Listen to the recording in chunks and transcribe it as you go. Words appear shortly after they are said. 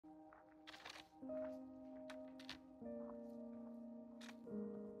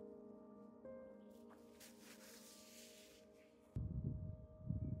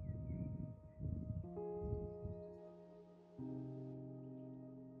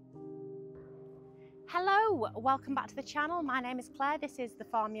Hello, welcome back to the channel. My name is Claire, this is the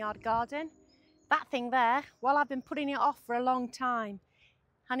farmyard garden. That thing there, well, I've been putting it off for a long time.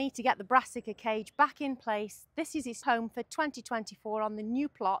 I need to get the Brassica cage back in place. This is his home for 2024 on the new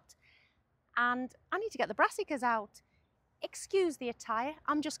plot, and I need to get the Brassicas out. Excuse the attire,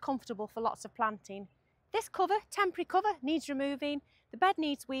 I'm just comfortable for lots of planting. This cover, temporary cover, needs removing. The bed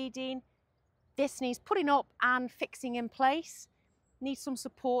needs weeding. This needs putting up and fixing in place. Needs some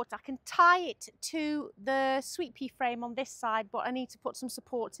support. I can tie it to the sweet pea frame on this side, but I need to put some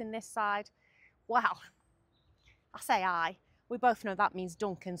supports in this side. Well, I say we both know that means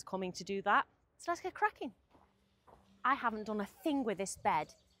Duncan's coming to do that. So let's get cracking. I haven't done a thing with this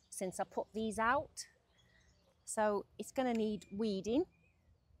bed since I put these out. So it's going to need weeding,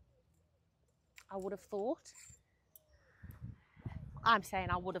 I would have thought. I'm saying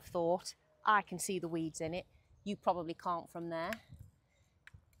I would have thought. I can see the weeds in it. You probably can't from there.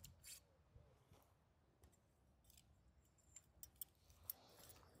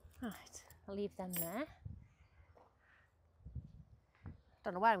 Right, I'll leave them there.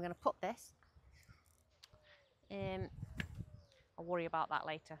 Don't know where I'm going to put this. I'll worry about that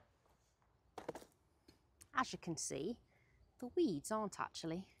later. As you can see, the weeds aren't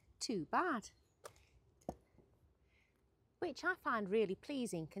actually too bad, which I find really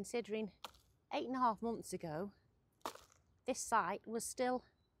pleasing considering 8.5 months ago this site was still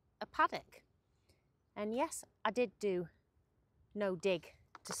a paddock. And yes, I did do no dig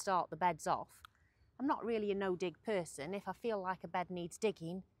to start the beds off. I'm not really a no dig person. If I feel like a bed needs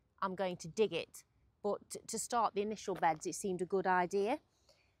digging, I'm going to dig it. But to start the initial beds, it seemed a good idea.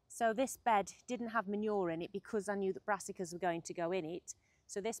 So this bed didn't have manure in it because I knew that brassicas were going to go in it.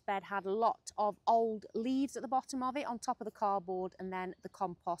 So this bed had a lot of old leaves at the bottom of it, on top of the cardboard, and then the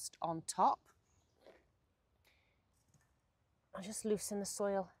compost on top. I'll just loosen the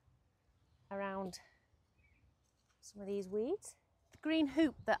soil around some of these weeds. The green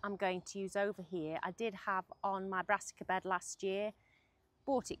hoop that I'm going to use over here, I did have on my brassica bed last year.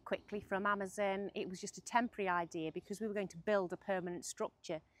 Bought it quickly from Amazon. It was just a temporary idea because we were going to build a permanent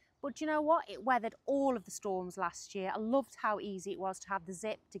structure. But you know what? It weathered all of the storms last year. I loved how easy it was to have the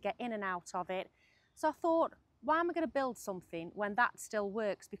zip to get in and out of it. So I thought, why am I going to build something when that still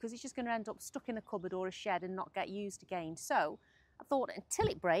works? Because it's just going to end up stuck in a cupboard or a shed and not get used again. So I thought until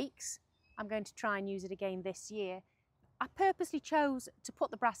it breaks, I'm going to try and use it again this year. I purposely chose to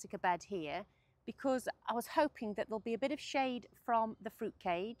put the brassica bed here because I was hoping that there'll be a bit of shade from the fruit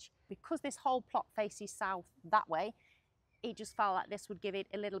cage. Because this whole plot faces south that way, it just felt like this would give it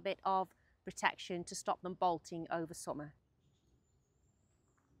a little bit of protection to stop them bolting over summer.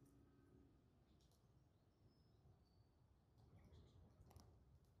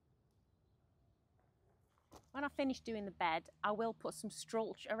 When I finish doing the bed, I will put some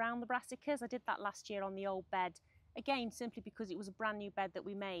straulch around the brassicas. I did that last year on the old bed. Again, simply because it was a brand new bed that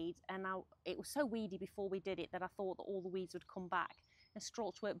we made, and it was so weedy before we did it that I thought that all the weeds would come back. And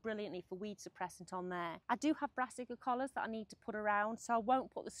straulch worked brilliantly for weed suppressant on there. I do have brassica collars that I need to put around, so I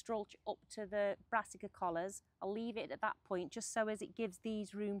won't put the straulch up to the brassica collars. I'll leave it at that point just so as it gives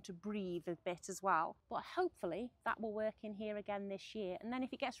these room to breathe a bit as well. But hopefully that will work in here again this year. And then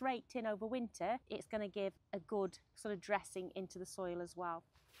if it gets raked in over winter, it's going to give a good sort of dressing into the soil as well.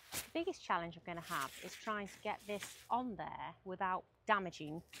 The biggest challenge I'm going to have is trying to get this on there without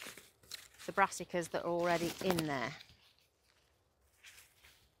damaging the brassicas that are already in there.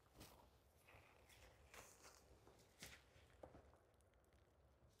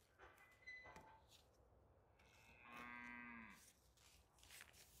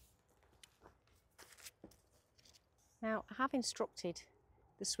 Now, I have instructed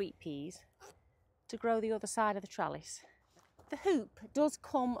the sweet peas to grow the other side of the trellis. The hoop does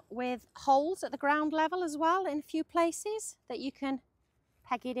come with holes at the ground level as well in a few places that you can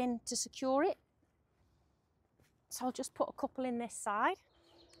peg it in to secure it. So I'll just put a couple in this side,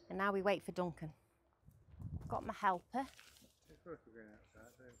 and now we wait for Duncan. I've got my helper.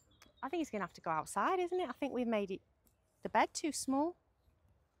 I think he's going to have to go outside, isn't it? I think we've made the bed too small.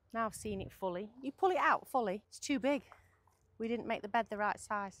 Now I've seen it fully. You pull it out fully, it's too big. We didn't make the bed the right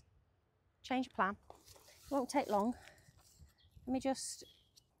size. Change plan. It won't take long. Let me just,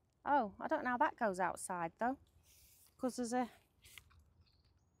 oh, I don't know how that goes outside though, because there's a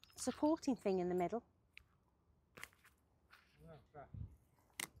supporting thing in the middle.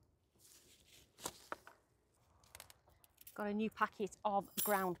 Got a new packet of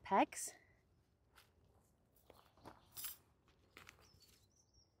ground pegs.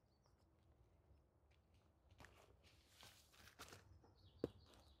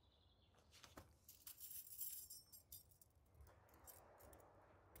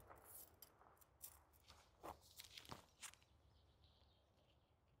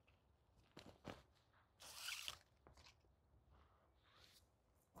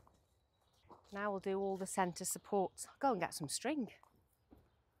 Now we'll do all the centre supports. I'll go and get some string.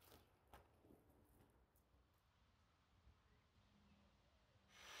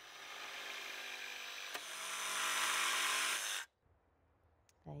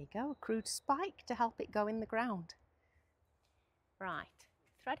 There you go, a crude spike to help it go in the ground. Right,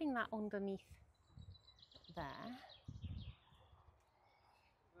 threading that underneath there.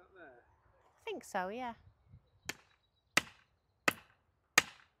 I think so, yeah.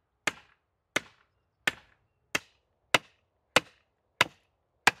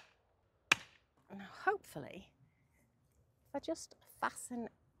 Now hopefully, if I just fasten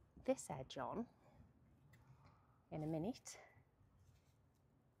this edge on in a minute,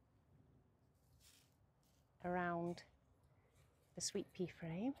 around the sweet pea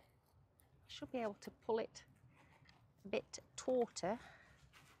frame, I should be able to pull it a bit tauter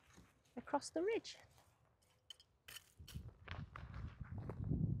across the ridge.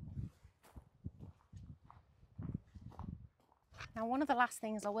 Now, one of the last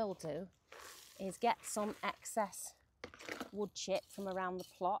things I will do is get some excess wood chip from around the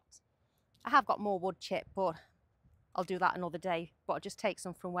plot. I have got more wood chip, but I'll do that another day. But I'll just take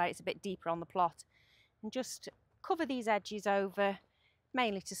some from where it's a bit deeper on the plot and just cover these edges over,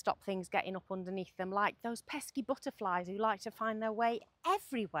 mainly to stop things getting up underneath them, like those pesky butterflies who like to find their way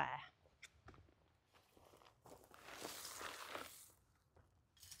everywhere.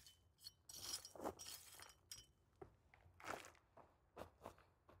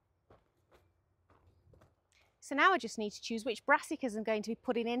 So now I just need to choose which brassicas I'm going to be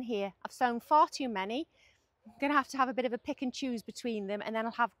putting in here. I've sown far too many. I'm going to have a bit of a pick and choose between them, and then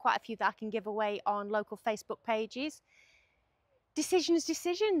I'll have quite a few that I can give away on local Facebook pages. Decisions,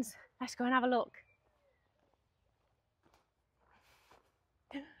 decisions. Let's go and have a look.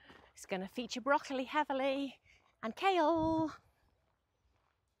 It's going to feature broccoli heavily and kale,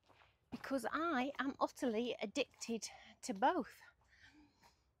 because I am utterly addicted to both.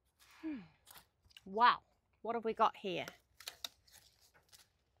 Wow. What have we got here?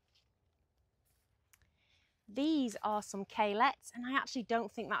 These are some kalettes, and I actually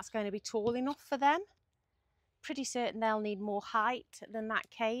don't think that's going to be tall enough for them. Pretty certain they'll need more height than that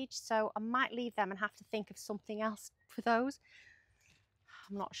cage, so I might leave them and have to think of something else for those.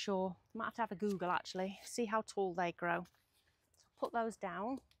 I'm not sure. I might have to have a Google actually, see how tall they grow. So put those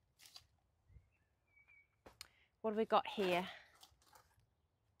down. What have we got here?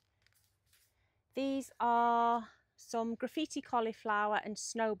 These are some graffiti cauliflower and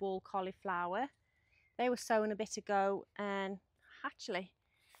snowball cauliflower. They were sown a bit ago, and actually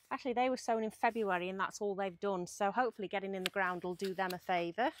they were sown in February, and that's all they've done. So hopefully getting in the ground will do them a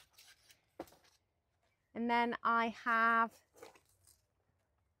favour. And then I have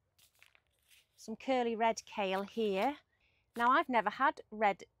some curly red kale here. Now, I've never had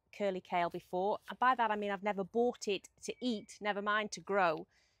red curly kale before. And by that I mean I've never bought it to eat, never mind to grow.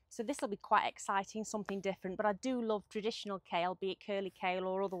 So this will be quite exciting, something different, but I do love traditional kale, be it curly kale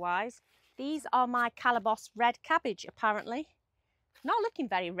or otherwise. These are my Collaboeatuon red cabbage, apparently. Not looking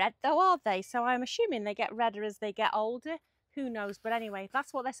very red though, are they? So I'm assuming they get redder as they get older. Who knows? But anyway,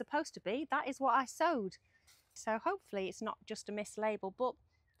 that's what they're supposed to be. That is what I sowed. So hopefully it's not just a mislabel, but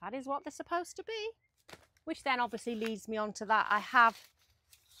that is what they're supposed to be. Which then obviously leads me on to that. I have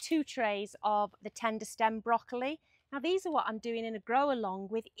 2 trays of the tenderstem broccoli. Now these are what I'm doing in a grow along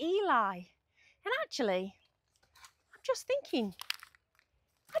with Eli. And actually, I'm just thinking,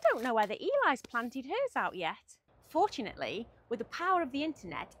 I don't know whether Eli's planted hers out yet. Fortunately, with the power of the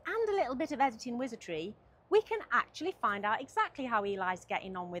internet and a little bit of editing wizardry, we can actually find out exactly how Eli's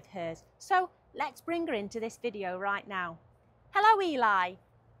getting on with hers. So let's bring her into this video right now. Hello Eli,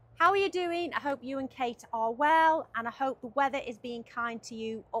 how are you doing? I hope you and Kate are well, and I hope the weather is being kind to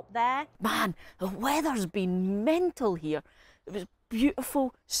you up there. Man, the weather's been mental here. It was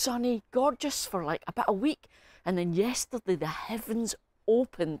beautiful, sunny, gorgeous for like about a week, and then yesterday the heavens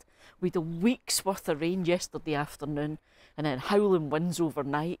opened with a week's worth of rain yesterday afternoon, and then howling winds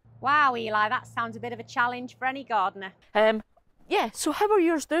overnight. Wow Eli, that sounds a bit of a challenge for any gardener. Yeah, so how are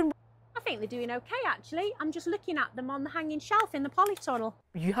yours doing? I think they're doing okay actually. I'm just looking at them on the hanging shelf in the polytunnel.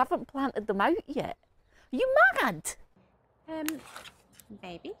 You haven't planted them out yet? Are you mad?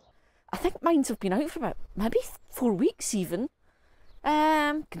 Maybe. I think mines have been out for about maybe 4 weeks even.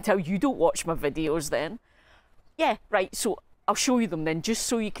 Can tell you don't watch my videos then. Yeah, right, so I'll show you them then, just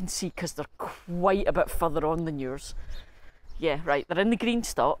so you can see, because they're quite a bit further on than yours. Yeah, right, they're in the green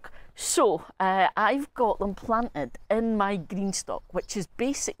stock. So, I've got them planted in my green stock, which is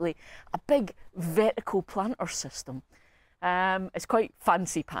basically a big vertical planter system. It's quite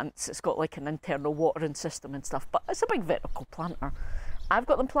fancy pants. It's got like an internal watering system and stuff, but it's a big vertical planter. I've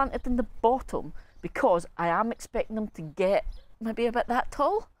got them planted in the bottom because I am expecting them to get maybe a bit that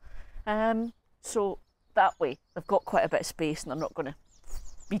tall. So that way they've got quite a bit of space and they're not going to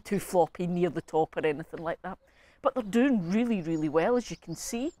be too floppy near the top or anything like that. But they're doing really, really well, as you can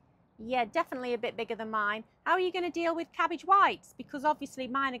see. Yeah, definitely a bit bigger than mine. How are you going to deal with cabbage whites? Because obviously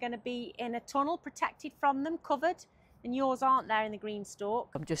mine are going to be in a tunnel, protected from them, covered, and yours aren't there in the green stalk.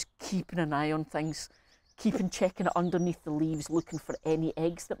 I'm just keeping an eye on things, checking it underneath the leaves, looking for any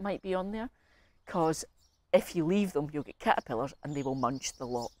eggs that might be on there. Because if you leave them, you'll get caterpillars and they will munch the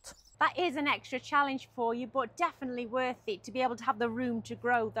lot. That is an extra challenge for you, but definitely worth it to be able to have the room to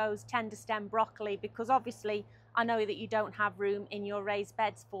grow those tender stem broccoli, because obviously I know that you don't have room in your raised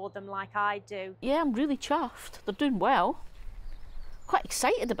beds for them like I do. Yeah, I'm really chuffed. They're doing well. Quite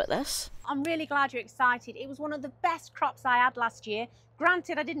excited about this. I'm really glad you're excited. It was one of the best crops I had last year.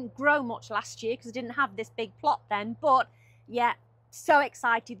 Granted, I didn't grow much last year because I didn't have this big plot then, but yeah, so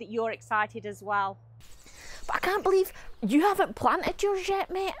excited that you're excited as well. But I can't believe you haven't planted yours yet,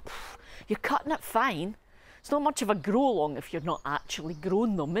 mate. You're cutting it fine. It's not much of a grow along if you're not actually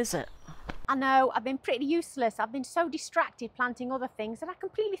growing them, is it? I know, I've been pretty useless. I've been so distracted planting other things that I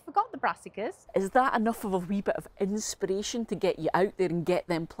completely forgot the brassicas. Is that enough of a wee bit of inspiration to get you out there and get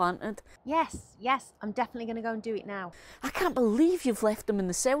them planted? Yes, I'm definitely going to go and do it now. I can't believe you've left them in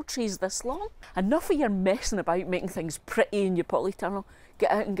the cell trays this long. Enough of your messing about making things pretty in your polytunnel.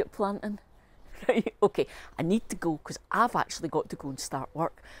 Get out and get planting. Right, okay, I need to go because I've actually got to go and start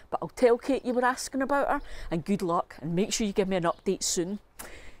work. But I'll tell Kate you were asking about her, and good luck, and make sure you give me an update soon.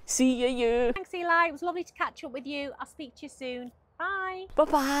 See you. Thanks, Eli. It was lovely to catch up with you. I'll speak to you soon. Bye.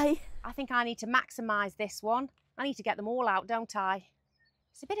 Bye-bye. I think I need to maximise this one. I need to get them all out, don't I?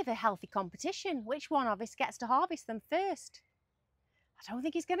 It's a bit of a healthy competition. Which one of us gets to harvest them first? I don't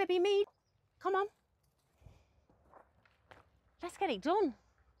think it's going to be me. Come on. Let's get it done.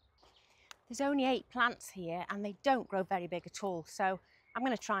 There's only 8 plants here and they don't grow very big at all. So I'm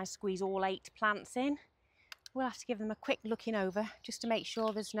going to try and squeeze all 8 plants in. We'll have to give them a quick looking over just to make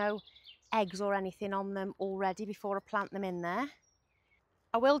sure there's no eggs or anything on them already before I plant them in there.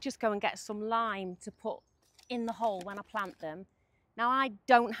 I will just go and get some lime to put in the hole when I plant them. Now, I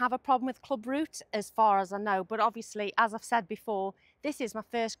don't have a problem with club root as far as I know, but obviously, as I've said before, this is my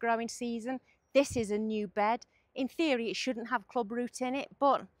first growing season. This is a new bed. In theory, it shouldn't have club root in it,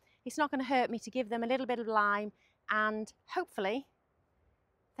 but it's not going to hurt me to give them a little bit of lime and hopefully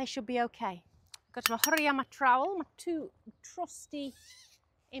they should be okay. Got my hurry and my trowel, my 2 trusty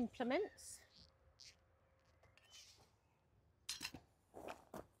implements.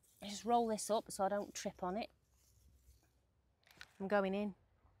 I just roll this up so I don't trip on it. I'm going in.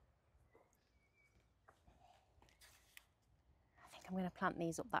 I think I'm going to plant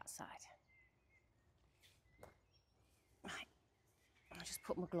these up that side. Right, I'll just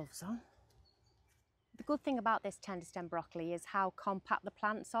put my gloves on. The good thing about this tender stem broccoli is how compact the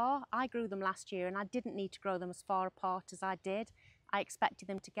plants are. I grew them last year and I didn't need to grow them as far apart as I did. I expected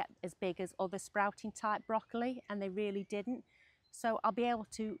them to get as big as other sprouting type broccoli and they really didn't. So I'll be able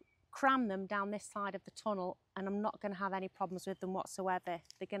to cram them down this side of the tunnel and I'm not going to have any problems with them whatsoever.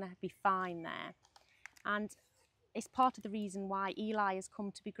 They're going to be fine there. And it's part of the reason why Eli has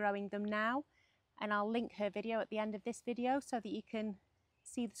come to be growing them now. And I'll link her video at the end of this video so that you can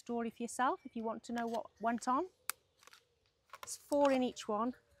see the story for yourself if you want to know what went on. It's 4 in each one.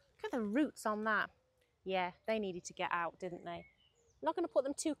 Look at the roots on that. Yeah, they needed to get out, didn't they? I'm not going to put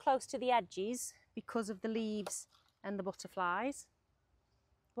them too close to the edges because of the leaves and the butterflies.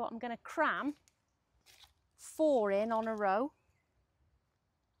 But I'm going to cram 4 in on a row.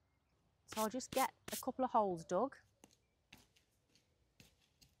 So I'll just get a couple of holes dug.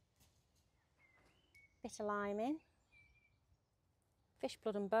 Bit of lime in. Fish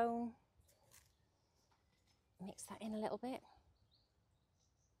blood and bone. Mix that in a little bit.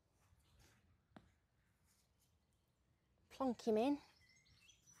 Plonk him in.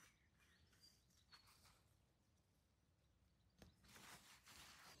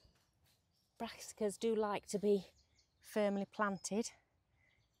 Brassicas do like to be firmly planted,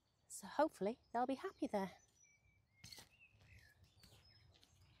 so hopefully they'll be happy there.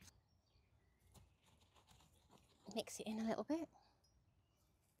 Mix it in a little bit.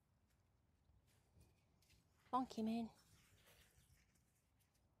 Plonk him in.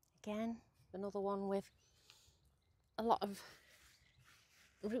 Again, another one with a lot of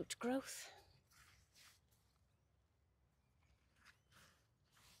root growth.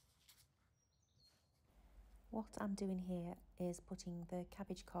 What I'm doing here is putting the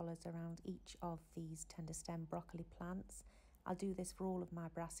cabbage collars around each of these tender stem broccoli plants. I'll do this for all of my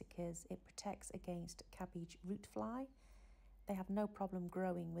brassicas. It protects against cabbage root fly They have no problem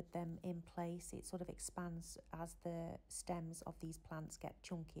growing with them in place. It sort of expands as the stems of these plants get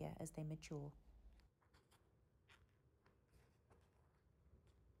chunkier as they mature.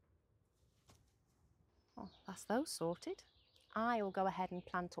 Well, that's those sorted. I will go ahead and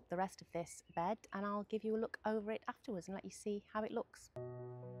plant up the rest of this bed, and I'll give you a look over it afterwards and let you see how it looks.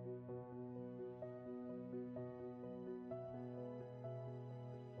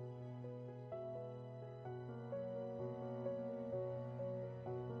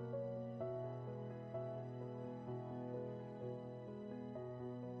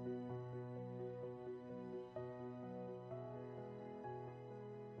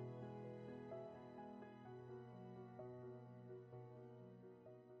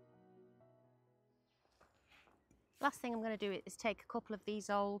 Last thing I'm going to do is take a couple of these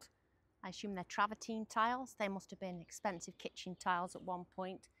old, I assume they're travertine tiles. They must have been expensive kitchen tiles at one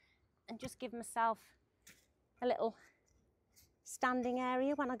point, and just give myself a little standing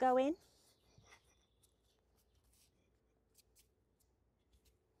area when I go in.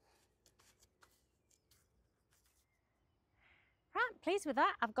 Right, pleased with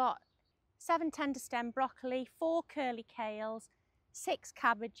that. I've got 7 tender stem broccoli, 4 curly kales, 6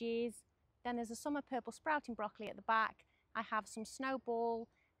 cabbages. Then there's a summer purple sprouting broccoli at the back. I have some snowball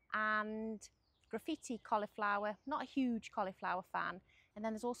and graffiti cauliflower, not a huge cauliflower fan. And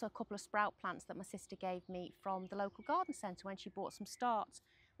then there's also a couple of sprout plants that my sister gave me from the local garden centre when she bought some starts,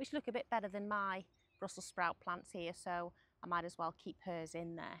 which look a bit better than my Brussels sprout plants here, so I might as well keep hers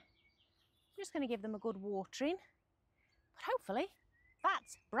in there. I'm just going to give them a good watering, but hopefully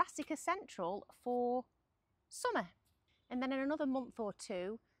that's Brassica Central for summer. And then in another month or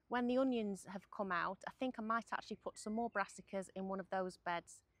two, when the onions have come out, I think I might actually put some more brassicas in one of those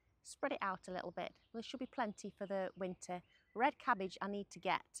beds. Spread it out a little bit. There should be plenty for the winter. Red cabbage I need to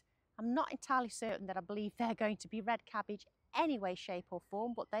get. I'm not entirely certain that I believe they're going to be red cabbage any way, shape or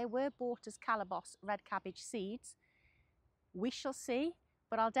form, but they were bought as Collaboeatuon red cabbage seeds. We shall see,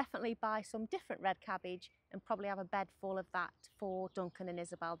 but I'll definitely buy some different red cabbage and probably have a bed full of that for Duncan and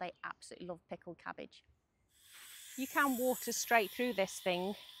Isabel. They absolutely love pickled cabbage. You can water straight through this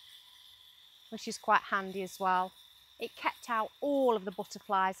thing, which is quite handy as well. It kept out all of the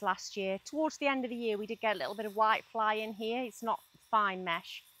butterflies last year. Towards the end of the year, we did get a little bit of white fly in here. It's not fine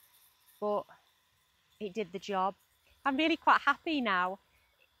mesh, but it did the job. I'm really quite happy now.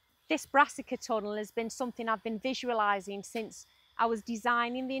 This brassica tunnel has been something I've been visualising since I was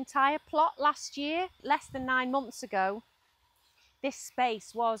designing the entire plot last year. Less than 9 months ago, this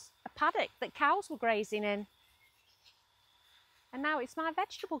space was a paddock that cows were grazing in. And now it's my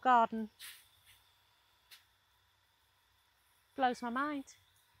vegetable garden. Blows my mind.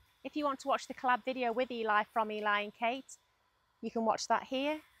 If you want to watch the collab video with Eli from Eli and Kate, you can watch that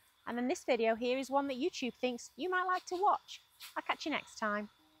here. And then this video here is one that YouTube thinks you might like to watch. I'll catch you next time.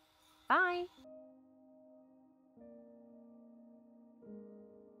 Bye.